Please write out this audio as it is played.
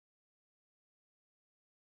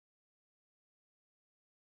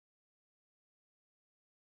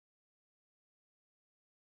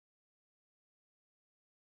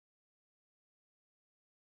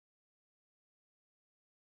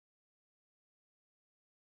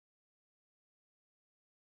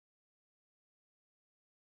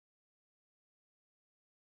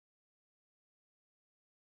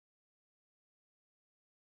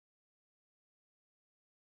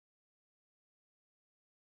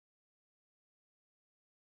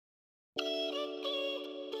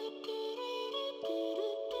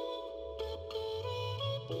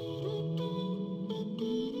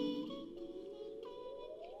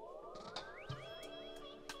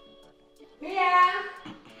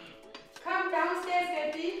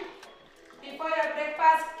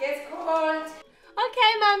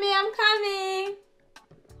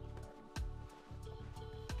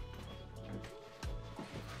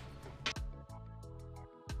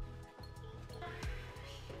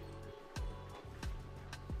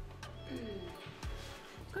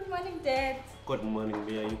Dad. Good morning,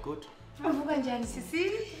 Mia. You good? Avuka njani sisi?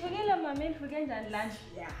 Vukela mama, nivuke njani lunch?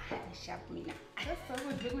 Yeah, sharp mina. That's so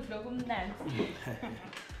good lokumnandi.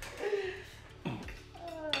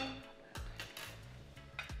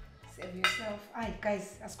 Save yourself. Ay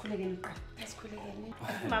guys, asikhulekeni qha. Asikhulekeni.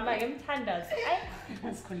 Mama ke mthandazo.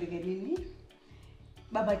 Asikhulekeni.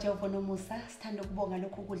 Baba Jehova nomusa, sithanda ukubonga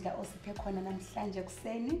lokhu kudla osiphe khona namhlanje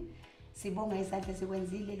kuseni. Sibonga izandla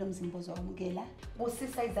zikwenzile lo mzimba ozokwamukela.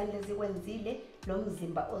 Busisa izandla zikwenzile lo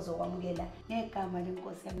mzimba ozokwamukela. Ngegama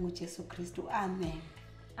lenkosi yami uJesu Kristu. Amen.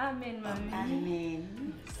 Amen, mama.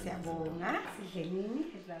 Amen. Siyabonga. Sidle nini?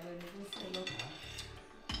 Sidlalo lekuselo.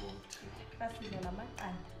 Kasidle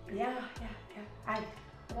namaqanda. Yeah. Ay,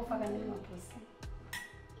 ukufaka nemaphusi.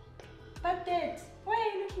 But Dad, why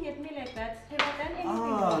are you looking at me like that? Have I done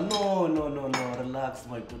anything? No. Relax,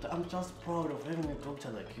 my daughter. I'm just proud of having a doctor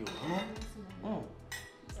like you.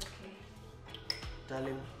 It's okay.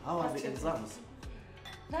 Darling, how are the exams?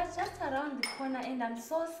 That's just around the corner and I'm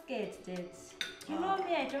so scared, Dad. You know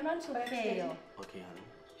me, I don't want to fail. Okay, honey.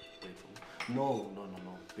 Wait for me. No.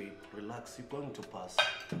 Babe, relax. You're going to pass.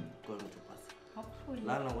 Hopefully.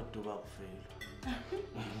 Lana what do I fail?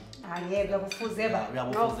 Angeke ukufuzeba.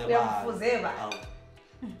 Uyakufuzeba.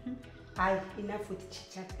 Hayi, enough with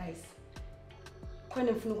chit chat guys.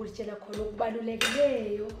 Khona ngifuna ukutshela khona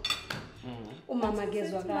ukubalulekileyo. Umama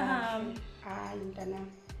kezwe kahle. Hayi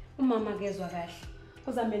mntanami. Umama kezwe kahle.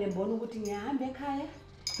 Kuzamele mbone ukuthi ngiyahamba ekhaya,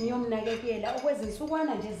 ngiyomnakekela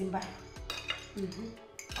okwezinsukwana nje ezimbalwa.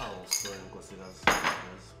 Sorry, nkosikazi.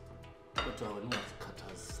 Kodwa wena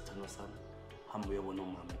ungazikhathazi sithando sami. Hamba uyobona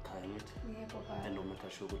umama ekhaya ngithi. Yebo baba. And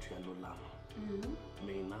umeka sure ukuthi uyalulama.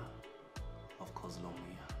 Mina of course lo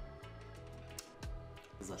Mia.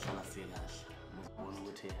 Izahlala sikahle. Ngibona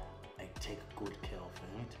ukuthi I take good care of her,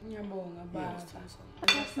 ngithi. Ngiyabonga baba.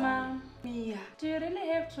 Yes, Mom. Mia. Do you really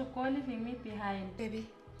have to go leaving me behind? Baby.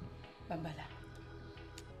 Bambala.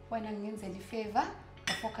 Wena ngenzela ifavor,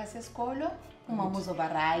 focus esikolo, umama uzoba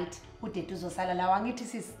right. Udede uzosala la wangithi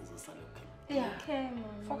sisi. Uzosala okay. Yeah. Okay,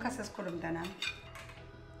 Mom. Focus esikolo mntanami.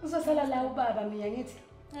 Uzosala la ubaba Mia ngithi.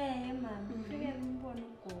 Hey, Mom. Fike ngibone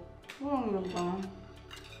ugogo. Ngiyabonga.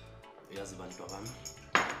 Yazi bantu bami.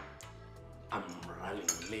 I'm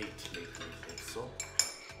running late. So,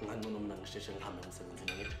 ngangcono mina ngisheshe ngihambe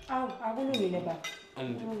emsebenzini ngithi. Awu, akulungile baba.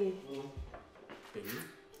 And Kulungile. baby.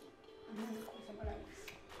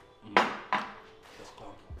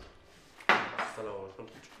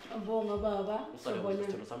 Bonga baba.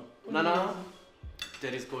 Nana,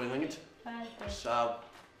 Daddy's going on it. Bye, Dad. Sharp.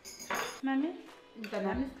 Mami,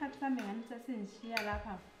 Mntanami. isikhathi sami ngani sasindishiya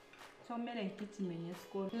lapha. So kumele ngigijime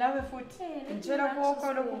ngesikolo. Lawe futhi ngitshela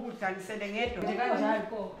kokho lokhu kudlalisele ngedwa nje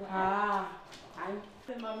kanjalo. Hayi.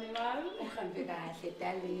 Mami wami. Uhambe kahle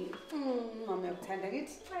darling. Mama yakuthanda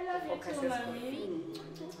kithi. I love you too, Mami.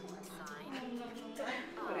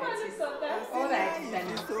 All right,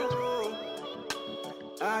 darling.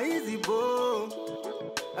 AsZimbabwe,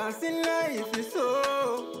 I see life is so.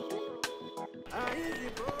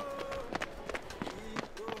 AsZimbabwe.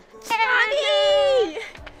 Nyathi!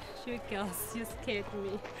 You girls, you scared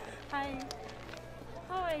me. Hi.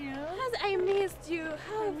 How are you? I missed you.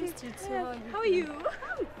 I missed you too. How are you?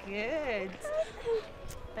 I'm good.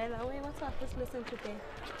 By the way, what's our first lesson today?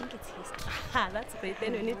 I think it's history. Ah, that's great.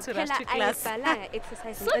 Then we need to rush to class.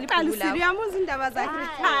 Exercise. So Kalisiriamu's in the bazaar.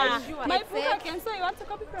 My book fair. again, so you want to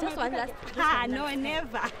copy from Just my one book last. again? Ah, no,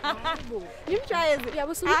 never. You try it. Yeah,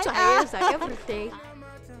 we should try every day.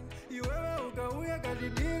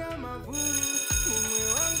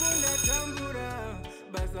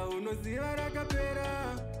 Basa unoziva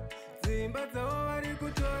rakapera dzimba dzavo vari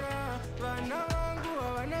kutora vana vangu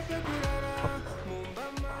havana pekurara mumba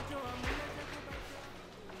macho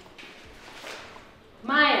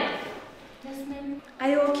Maya, Yes, ma'am. are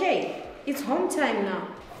you okay? It's home time now.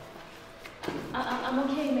 I'm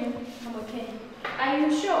okay, ma'am. I'm okay. Are you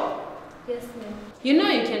sure? Yes, ma'am. You know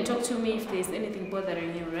you can talk to me if there's anything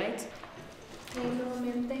bothering you, right? I know,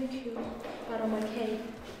 ma'am. Thank you. But I'm okay.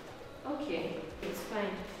 Okay, it's fine.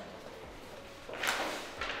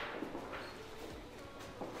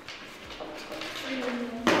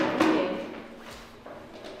 Okay.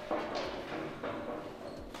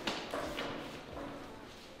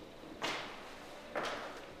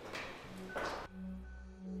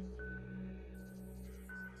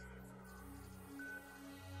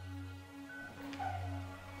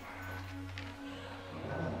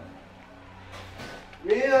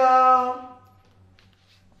 Mia!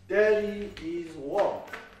 Daddy is what?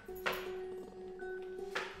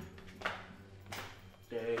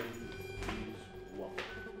 Daddy is what?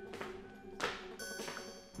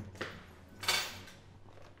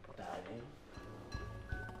 Daddy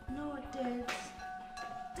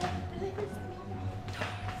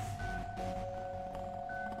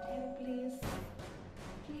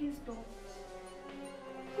stop.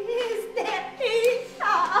 Please, Daddy.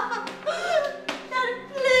 Daddy,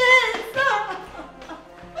 please.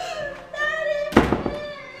 Daddy, please.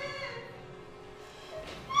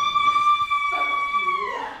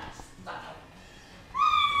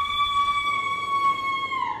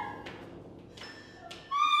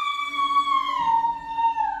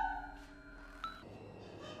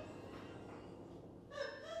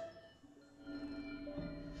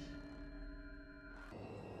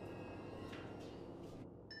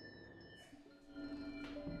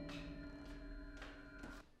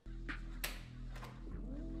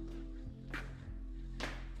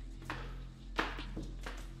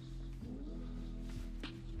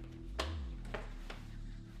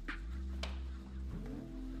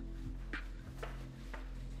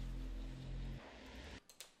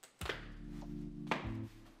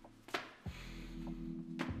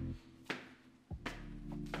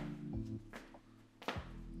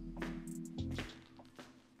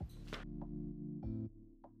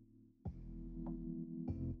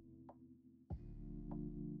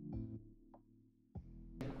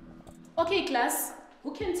 Okay, class,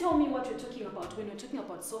 who can tell me what you're talking about when you're talking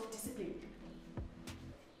about self-discipline?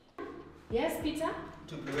 Yes, Peter?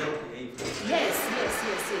 To be well behaved. Yes.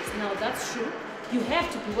 Now that's true. You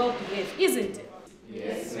have to be well behaved, isn't it?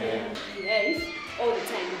 Yes, ma'am. Behave all the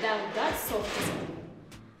time. Now that's self-discipline.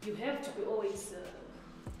 You have to be always...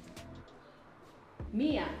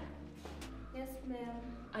 Mia, Yes, ma'am.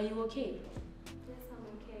 are you okay? Yes, I'm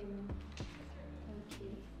okay, ma'am.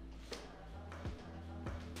 Okay.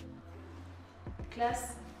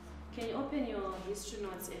 Class, can you open your history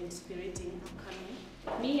notes and be reading? I'm coming.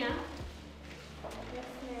 Mia, Yes,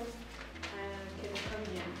 ma'am. can you come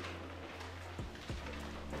here?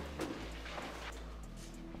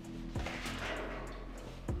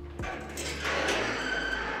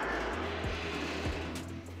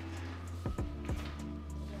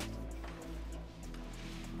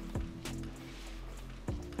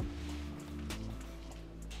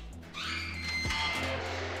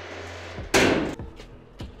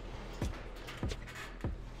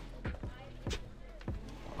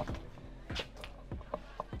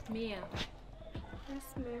 Mia, Yes,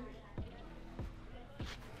 ma'am.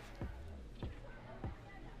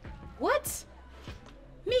 what?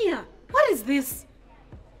 Mia, what is this?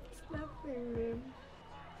 It's nothing, ma'am.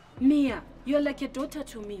 Mia, you're like a daughter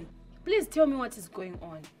to me. Please tell me what is going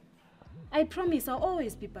on. I promise I'll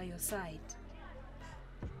always be by your side.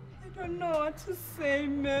 I don't know what to say,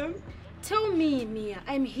 ma'am. Tell me, Mia,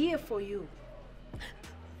 I'm here for you.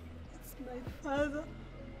 It's my father.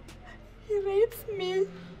 He rapes me.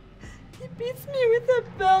 He beats me with a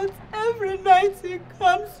belt every night he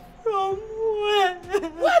comes from work.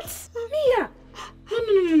 What? Mia!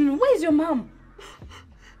 No. Where's your mom?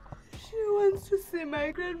 She wants to see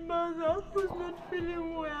my grandmother who's not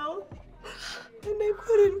feeling well. And I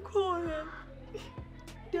couldn't call her.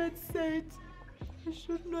 Dad said I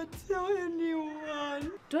should not tell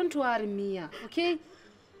anyone. Don't worry, Mia, okay?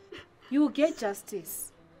 You will get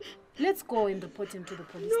justice. Let's go and report him to the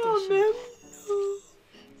police No, station. ma'am. No.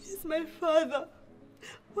 He's my father.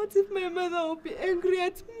 What if my mother will be angry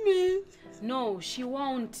at me? No, she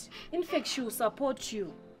won't. In fact, she will support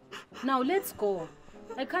you. Now, let's go.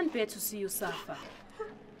 I can't bear to see you suffer.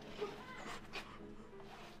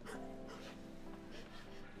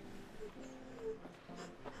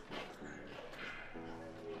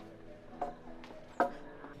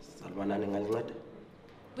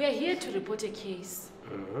 We are here to report a case.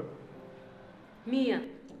 Mia,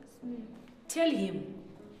 tell him,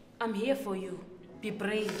 I'm here for you. Be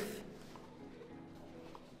brave.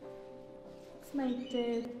 It's my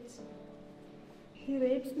dad. He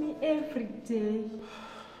rapes me every day.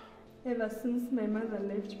 Ever since my mother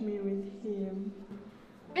left me with him.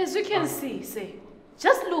 As you can see, say,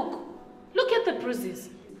 just look. Look at the bruises.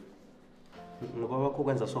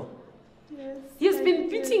 Yes. He's my been dad.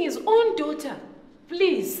 beating his own daughter.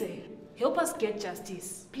 Please, say, help us get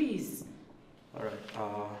justice. Please. All right.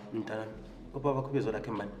 Mntana, ubaba kubizo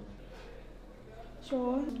lakhe mbani?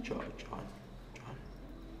 John. John.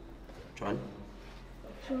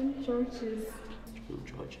 John Georges. John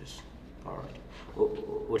Georges. All right.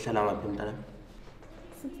 Uhlala ngaphi mntana?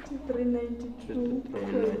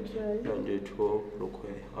 6392. 92 Lukwe.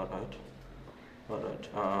 All right.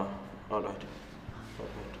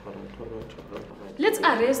 Let's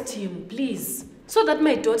arrest him, please, so that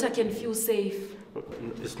my daughter can feel safe.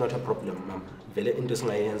 It's not a problem, ma'am. Vele into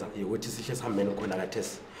singayenza ukuthi sihle sihambeni khona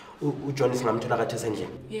kathesi. uJohn singamthola kathesi endlini.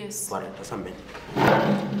 Yes. All right, asihambeni.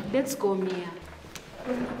 Let's go, Mia.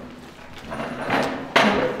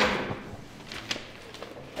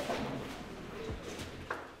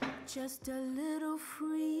 Just a little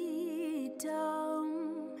freedom,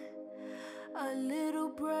 a little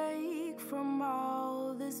break from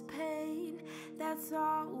all this pain. That's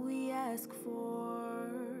all we ask for.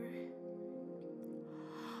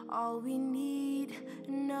 All we need,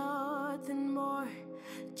 nothing more.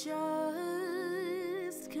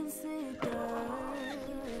 Just consider,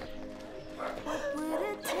 what would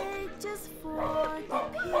it take just for the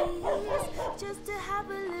peace? Just to have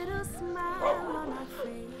a little smile on our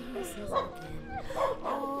faces again.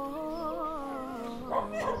 Oh,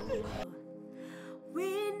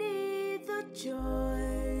 we need the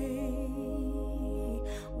joy.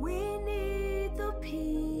 We need the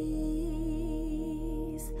peace.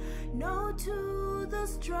 No to the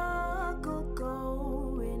struggle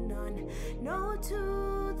going on. No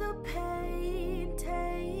to the pain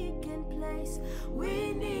taking place.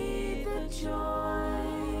 We need